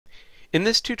In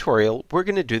this tutorial, we're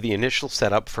going to do the initial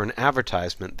setup for an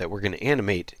advertisement that we're going to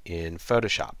animate in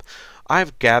Photoshop.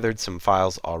 I've gathered some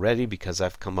files already because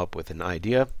I've come up with an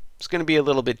idea. It's going to be a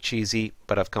little bit cheesy,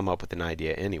 but I've come up with an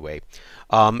idea anyway.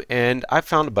 And I've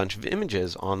found a bunch of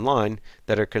images online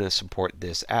that are going to support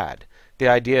this ad. The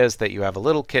idea is that you have a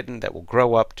little kitten that will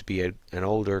grow up to be an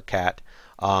older cat,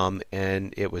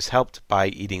 and it was helped by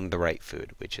eating the right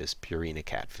food, which is Purina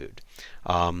cat food.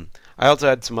 I also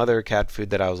had some other cat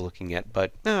food that I was looking at,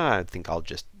 but I think I'll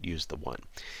just use the one.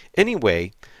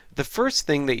 Anyway, the first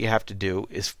thing that you have to do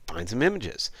is find some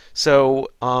images. So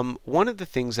one of the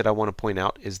things that I want to point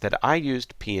out is that I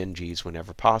used PNGs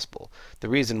whenever possible. The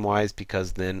reason why is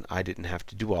because then I didn't have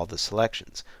to do all the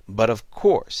selections. But of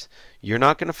course, you're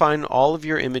not going to find all of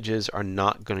your images are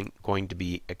not going to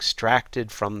be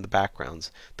extracted from the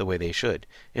backgrounds the way they should.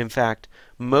 In fact,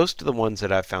 most of the ones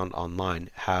that I've found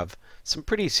online have some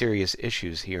pretty serious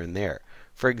issues here and there.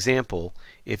 For example,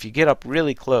 if you get up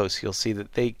really close, you'll see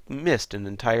that they missed an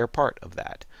entire part of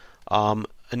that.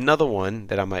 Another one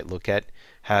that I might look at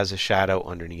has a shadow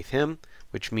underneath him,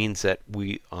 which means that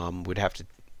we would have to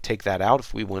take that out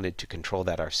if we wanted to control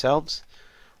that ourselves.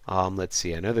 Let's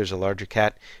see, I know there's a larger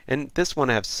cat, and this one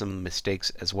has some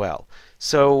mistakes as well.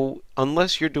 So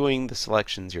unless you're doing the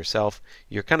selections yourself,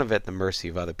 you're kind of at the mercy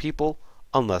of other people,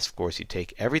 unless of course you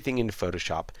take everything into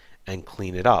Photoshop and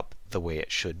clean it up the way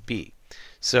it should be.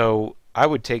 So I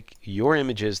would take your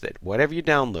images, that whatever you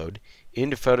download,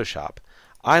 into Photoshop.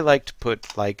 I like to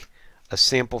put like a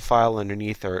sample file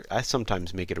underneath, or I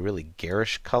sometimes make it a really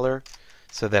garish color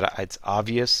so that it's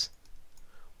obvious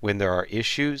when there are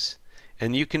issues.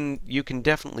 And you can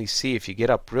definitely see, if you get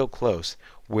up real close,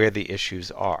 where the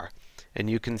issues are. And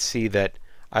you can see that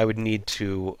I would need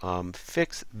to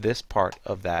fix this part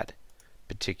of that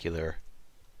particular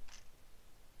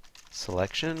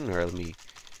selection, or let me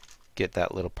get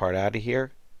that little part out of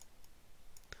here.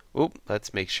 Oop,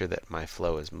 let's make sure that my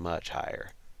flow is much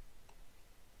higher.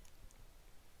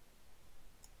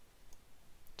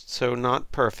 So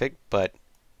not perfect, but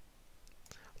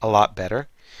a lot better.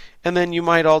 And then you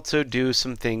might also do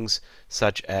some things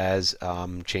such as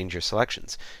change your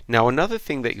selections. Now another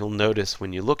thing that you'll notice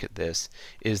when you look at this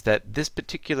is that this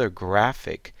particular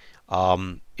graphic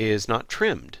is not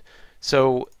trimmed.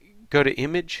 So go to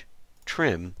Image,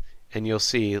 Trim, and you'll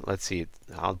see, let's see,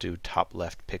 I'll do top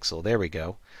left pixel, there we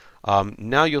go.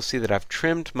 Now you'll see that I've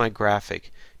trimmed my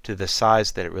graphic to the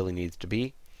size that it really needs to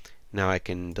be. Now I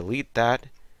can delete that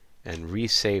and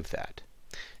resave that.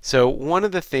 So one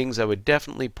of the things I would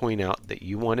definitely point out that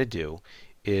you want to do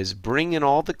is bring in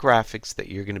all the graphics that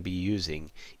you're going to be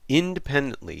using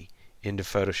independently into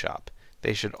Photoshop.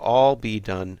 They should all be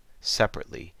done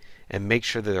separately, and make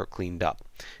sure that they're cleaned up.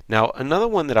 Now another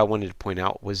one that I wanted to point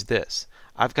out was this.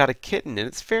 I've got a kitten and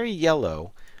it's very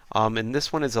yellow, and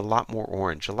this one is a lot more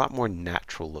orange, a lot more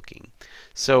natural looking.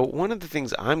 So one of the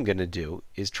things I'm going to do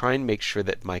is try and make sure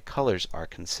that my colors are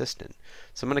consistent.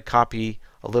 So I'm going to copy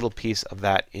a little piece of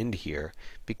that into here,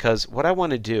 because what I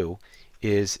want to do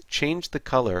is change the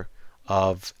color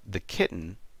of the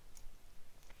kitten.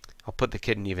 I'll put the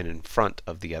kitten even in front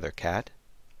of the other cat,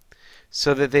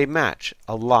 so that they match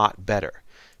a lot better.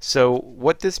 So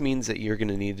what this means that you're going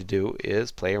to need to do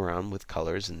is play around with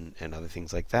colors and other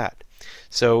things like that.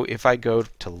 So if I go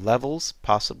to levels,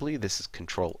 possibly this is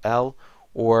Control L,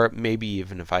 or maybe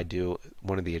even if I do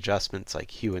one of the adjustments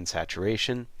like hue and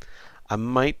saturation, I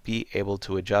might be able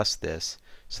to adjust this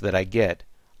so that I get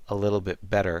a little bit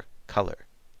better color.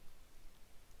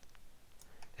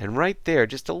 And right there,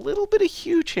 just a little bit of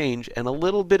hue change and a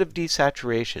little bit of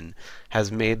desaturation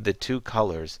has made the two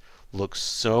colors look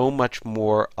so much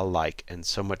more alike and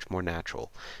so much more natural.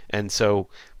 And so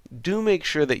do make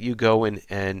sure that you go in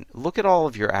and look at all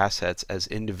of your assets as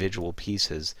individual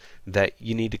pieces that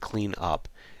you need to clean up.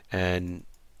 And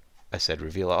I said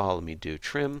reveal all. Let me do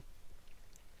trim,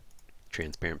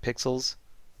 transparent pixels.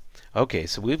 Okay,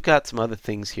 so we've got some other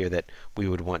things here that we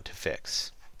would want to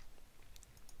fix.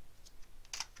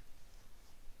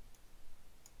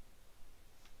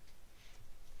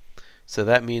 So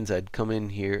that means I'd come in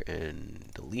here and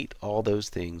delete all those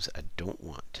things I don't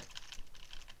want.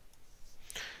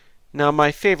 Now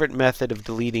my favorite method of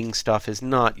deleting stuff is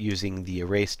not using the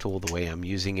erase tool the way I'm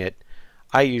using it.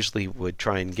 I usually would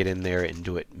try and get in there and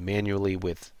do it manually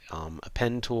with a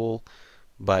pen tool,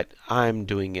 but I'm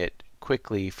doing it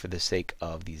quickly for the sake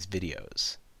of these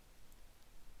videos.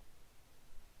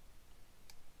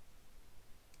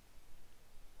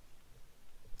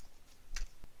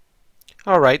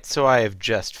 Alright, so I have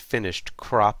just finished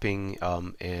cropping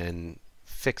and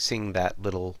fixing that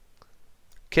little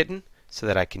kitten so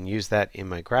that I can use that in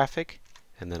my graphic,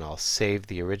 and then I'll save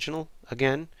the original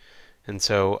again. And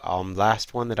so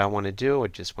last one that I want to do, I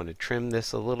just want to trim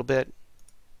this a little bit.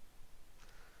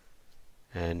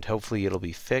 And hopefully it'll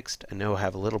be fixed. I know I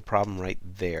have a little problem right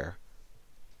there.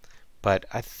 But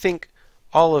I think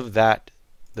all of that,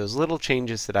 those little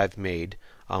changes that I've made,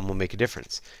 will make a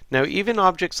difference. Now, even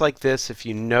objects like this, if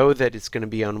you know that it's going to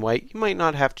be on white, you might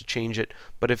not have to change it.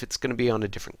 But if it's going to be on a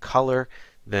different color,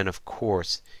 then of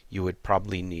course you would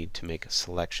probably need to make a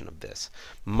selection of this.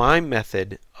 My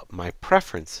method, my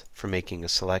preference for making a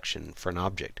selection for an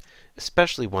object,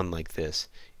 especially one like this,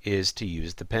 is to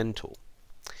use the pen tool.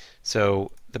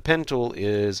 So the pen tool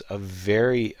is a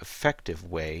very effective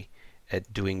way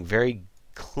at doing very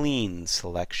clean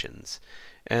selections.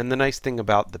 And the nice thing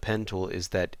about the pen tool is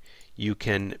that you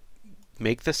can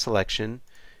make the selection,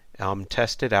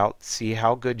 test it out, see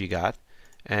how good you got,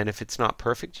 and if it's not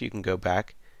perfect, you can go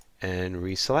back and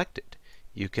reselect it.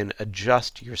 You can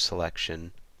adjust your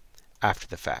selection after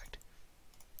the fact.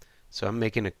 So I'm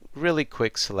making a really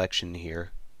quick selection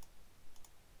here.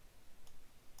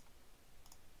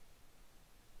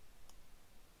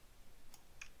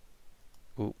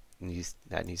 Ooh,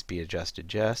 that needs to be adjusted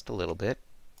just a little bit.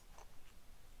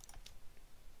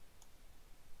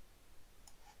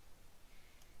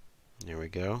 There we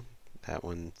go. That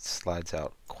one slides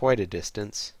out quite a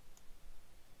distance.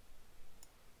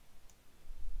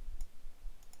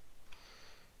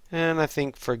 And I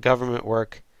think for government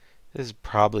work, this is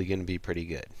probably going to be pretty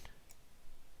good.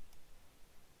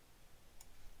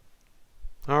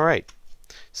 Alright,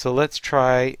 so let's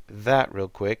try that real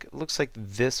quick. It looks like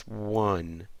this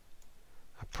one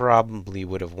I probably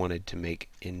would have wanted to make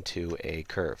into a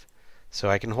curve. So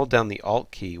I can hold down the Alt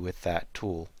key with that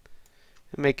tool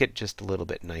and make it just a little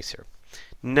bit nicer.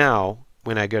 Now,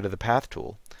 when I go to the Path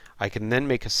tool, I can then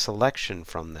make a selection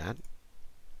from that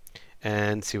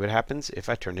and see what happens if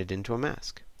I turn it into a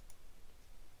mask.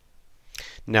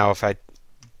 Now, if I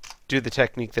do the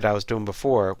technique that I was doing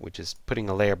before, which is putting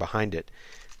a layer behind it,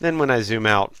 then when I zoom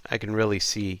out, I can really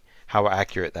see how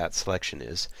accurate that selection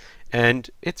is. And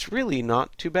it's really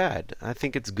not too bad. I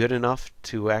think it's good enough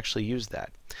to actually use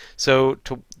that. So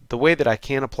the way that I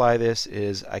can apply this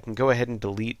is I can go ahead and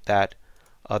delete that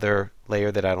other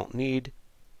layer that I don't need.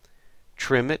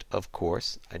 Trim it, of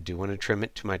course. I do want to trim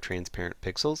it to my transparent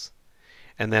pixels.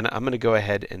 And then I'm going to go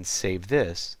ahead and save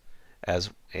this as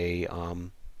a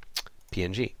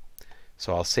PNG.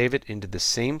 So I'll save it into the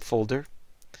same folder,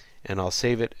 and I'll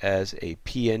save it as a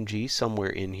PNG somewhere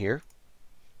in here.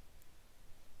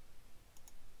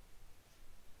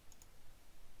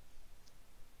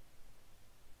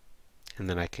 And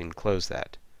then I can close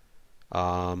that.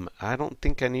 I don't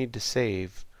think I need to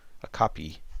save a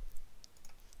copy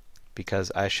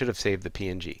because I should have saved the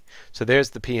PNG. So there's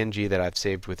the PNG that I've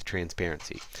saved with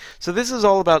transparency. So this is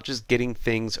all about just getting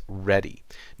things ready.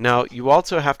 Now you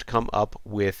also have to come up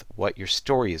with what your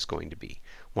story is going to be.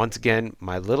 Once again,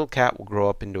 my little cat will grow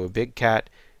up into a big cat,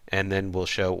 and then we'll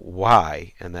show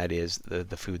why, and that is the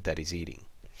food that he's eating.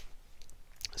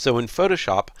 So in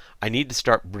Photoshop, I need to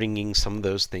start bringing some of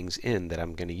those things in that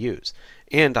I'm going to use.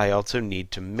 And I also need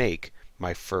to make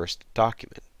my first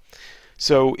document.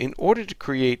 So in order to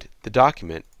create the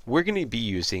document, we're going to be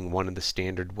using one of the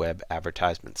standard web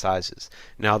advertisement sizes.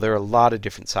 Now there are a lot of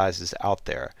different sizes out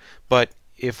there, but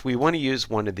if we want to use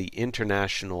one of the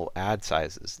international ad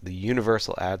sizes, the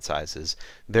universal ad sizes,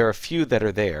 there are a few that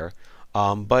are there.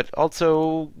 But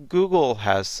also Google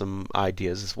has some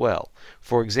ideas as well.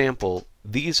 For example,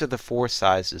 these are the 4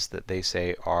 sizes that they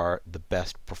say are the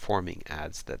best performing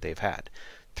ads that they've had.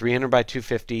 300 by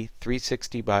 250,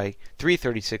 360 by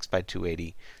 336 by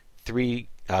 280,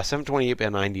 728 by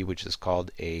 90, which is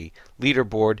called a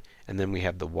leaderboard, and then we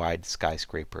have the wide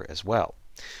skyscraper as well.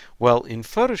 Well, in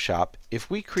Photoshop, if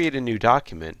we create a new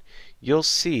document, you'll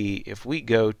see if we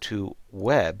go to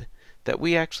Web that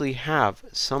we actually have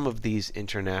some of these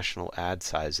international ad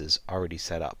sizes already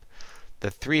set up. The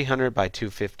 300 by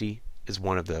 250 is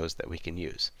one of those that we can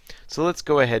use. So let's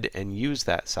go ahead and use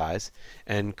that size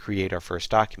and create our first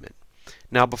document.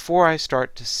 Now before I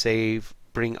start to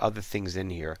bring other things in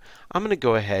here, I'm going to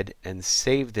go ahead and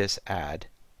save this ad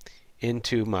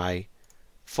into my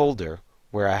folder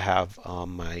where I have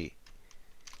my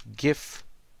GIF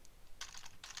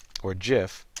or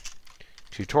GIF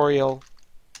tutorial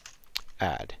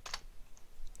ad.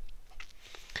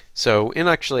 So, and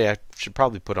actually I should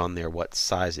probably put on there what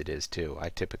size it is too. I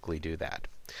typically do that.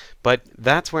 But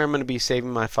that's where I'm going to be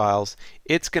saving my files.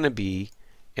 It's going to be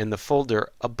in the folder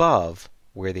above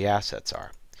where the assets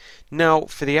are. Now,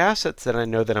 for the assets that I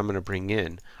know that I'm going to bring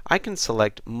in, I can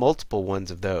select multiple ones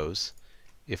of those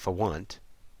if I want.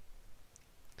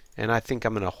 and I think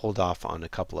I'm going to hold off on a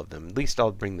couple of them. At least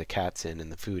I'll bring the cats in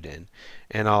and the food in,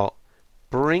 and I'll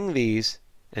bring these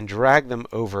and drag them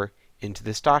over into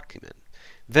this document.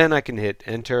 Then I can hit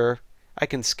enter. I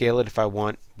can scale it if I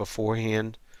want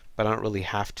beforehand, but I don't really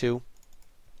have to.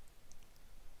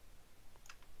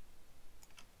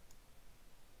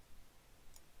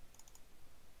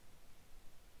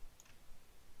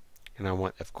 And I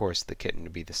want, of course, the kitten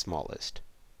to be the smallest.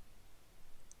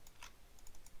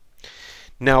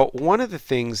 Now, one of the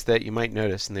things that you might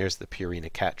notice, and there's the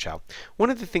Purina cat chow,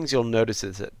 one of the things you'll notice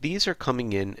is that these are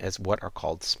coming in as what are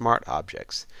called smart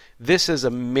objects. This is a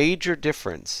major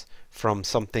difference from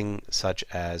something such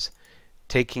as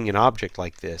taking an object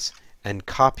like this and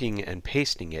copying and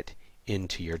pasting it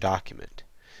into your document.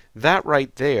 That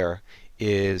right there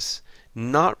is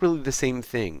not really the same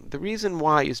thing. The reason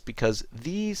why is because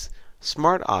these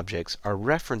smart objects are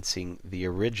referencing the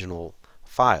original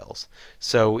files.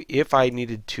 So if I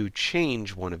needed to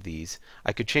change one of these,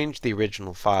 I could change the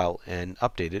original file and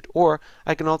update it, or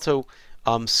I can also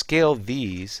scale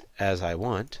these as I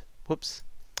want. Whoops,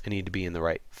 I need to be in the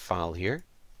right file here.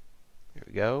 There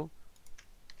we go.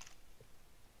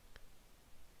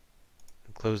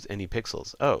 Close any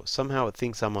pixels. Oh, somehow it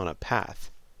thinks I'm on a path.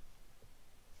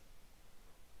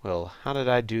 Well, how did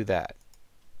I do that?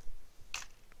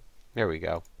 There we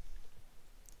go.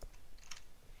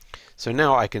 So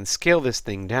now I can scale this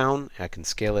thing down, I can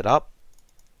scale it up,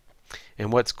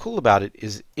 and what's cool about it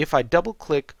is if I double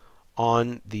click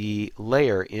on the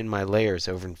layer in my layers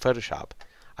over in Photoshop,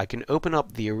 I can open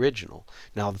up the original.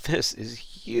 Now this is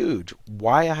huge.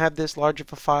 Why I have this large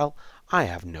of a file, I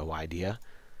have no idea.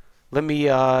 Let me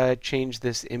change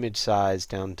this image size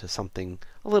down to something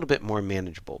a little bit more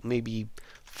manageable, maybe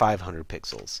 500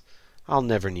 pixels. I'll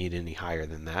never need any higher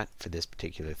than that for this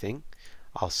particular thing.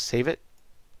 I'll save it.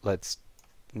 Let's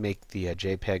make the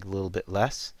JPEG a little bit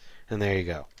less, and there you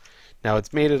go. Now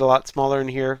it's made it a lot smaller in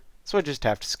here, so I just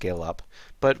have to scale up.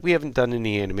 But we haven't done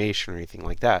any animation or anything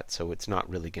like that, so it's not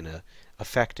really going to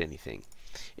affect anything.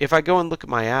 If I go and look at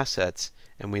my assets,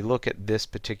 and we look at this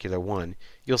particular one,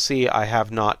 you'll see I have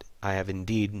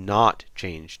indeed not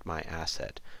changed my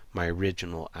asset, my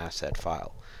original asset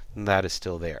file. And that is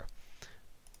still there.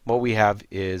 What we have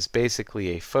is basically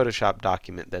a Photoshop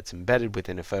document that's embedded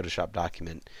within a Photoshop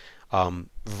document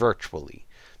virtually.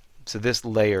 So this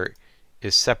layer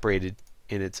is separated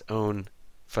in its own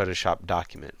Photoshop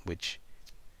document, which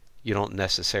you don't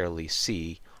necessarily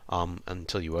see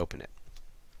until you open it.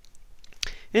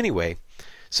 Anyway,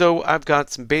 so I've got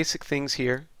some basic things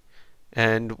here,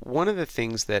 and one of the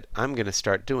things that I'm going to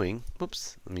start doing,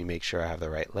 whoops, let me make sure I have the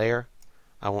right layer.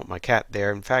 I want my cat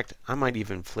there. In fact, I might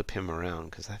even flip him around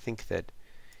because I think that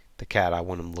the cat, I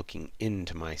want him looking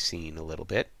into my scene a little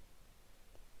bit.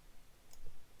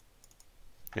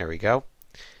 There we go.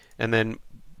 And then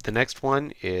the next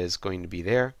one is going to be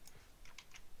there.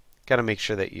 Got to make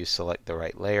sure that you select the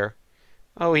right layer.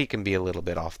 Oh, he can be a little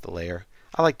bit off the layer.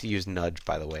 I like to use nudge,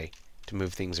 by the way, to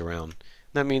move things around.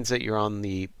 That means that you're on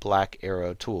the black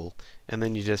arrow tool, and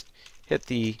then you just hit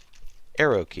the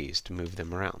arrow keys to move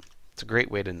them around. It's a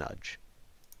great way to nudge.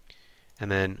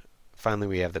 And then finally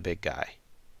we have the big guy.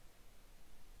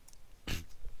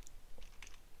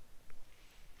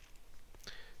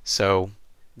 So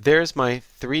there's my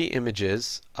 3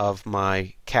 images of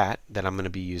my cat that I'm going to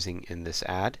be using in this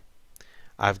ad.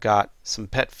 I've got some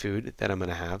pet food that I'm going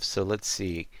to have. So let's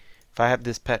see. If I have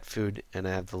this pet food and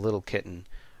I have the little kitten,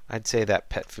 I'd say that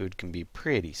pet food can be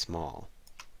pretty small.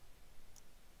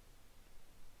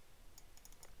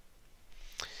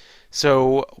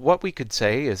 So what we could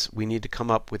say is we need to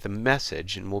come up with a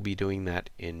message, and we'll be doing that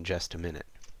in just a minute.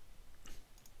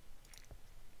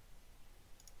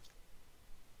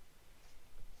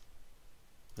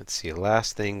 Let's see, the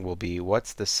last thing will be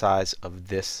what's the size of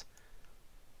this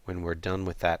when we're done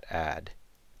with that ad.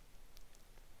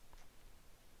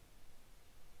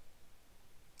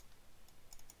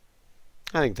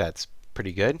 I think that's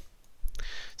pretty good.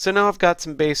 So now I've got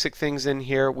some basic things in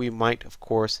here. We might, of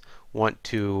course, want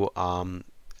to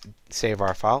save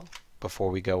our file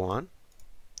before we go on.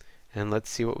 And let's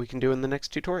see what we can do in the next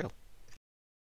tutorial.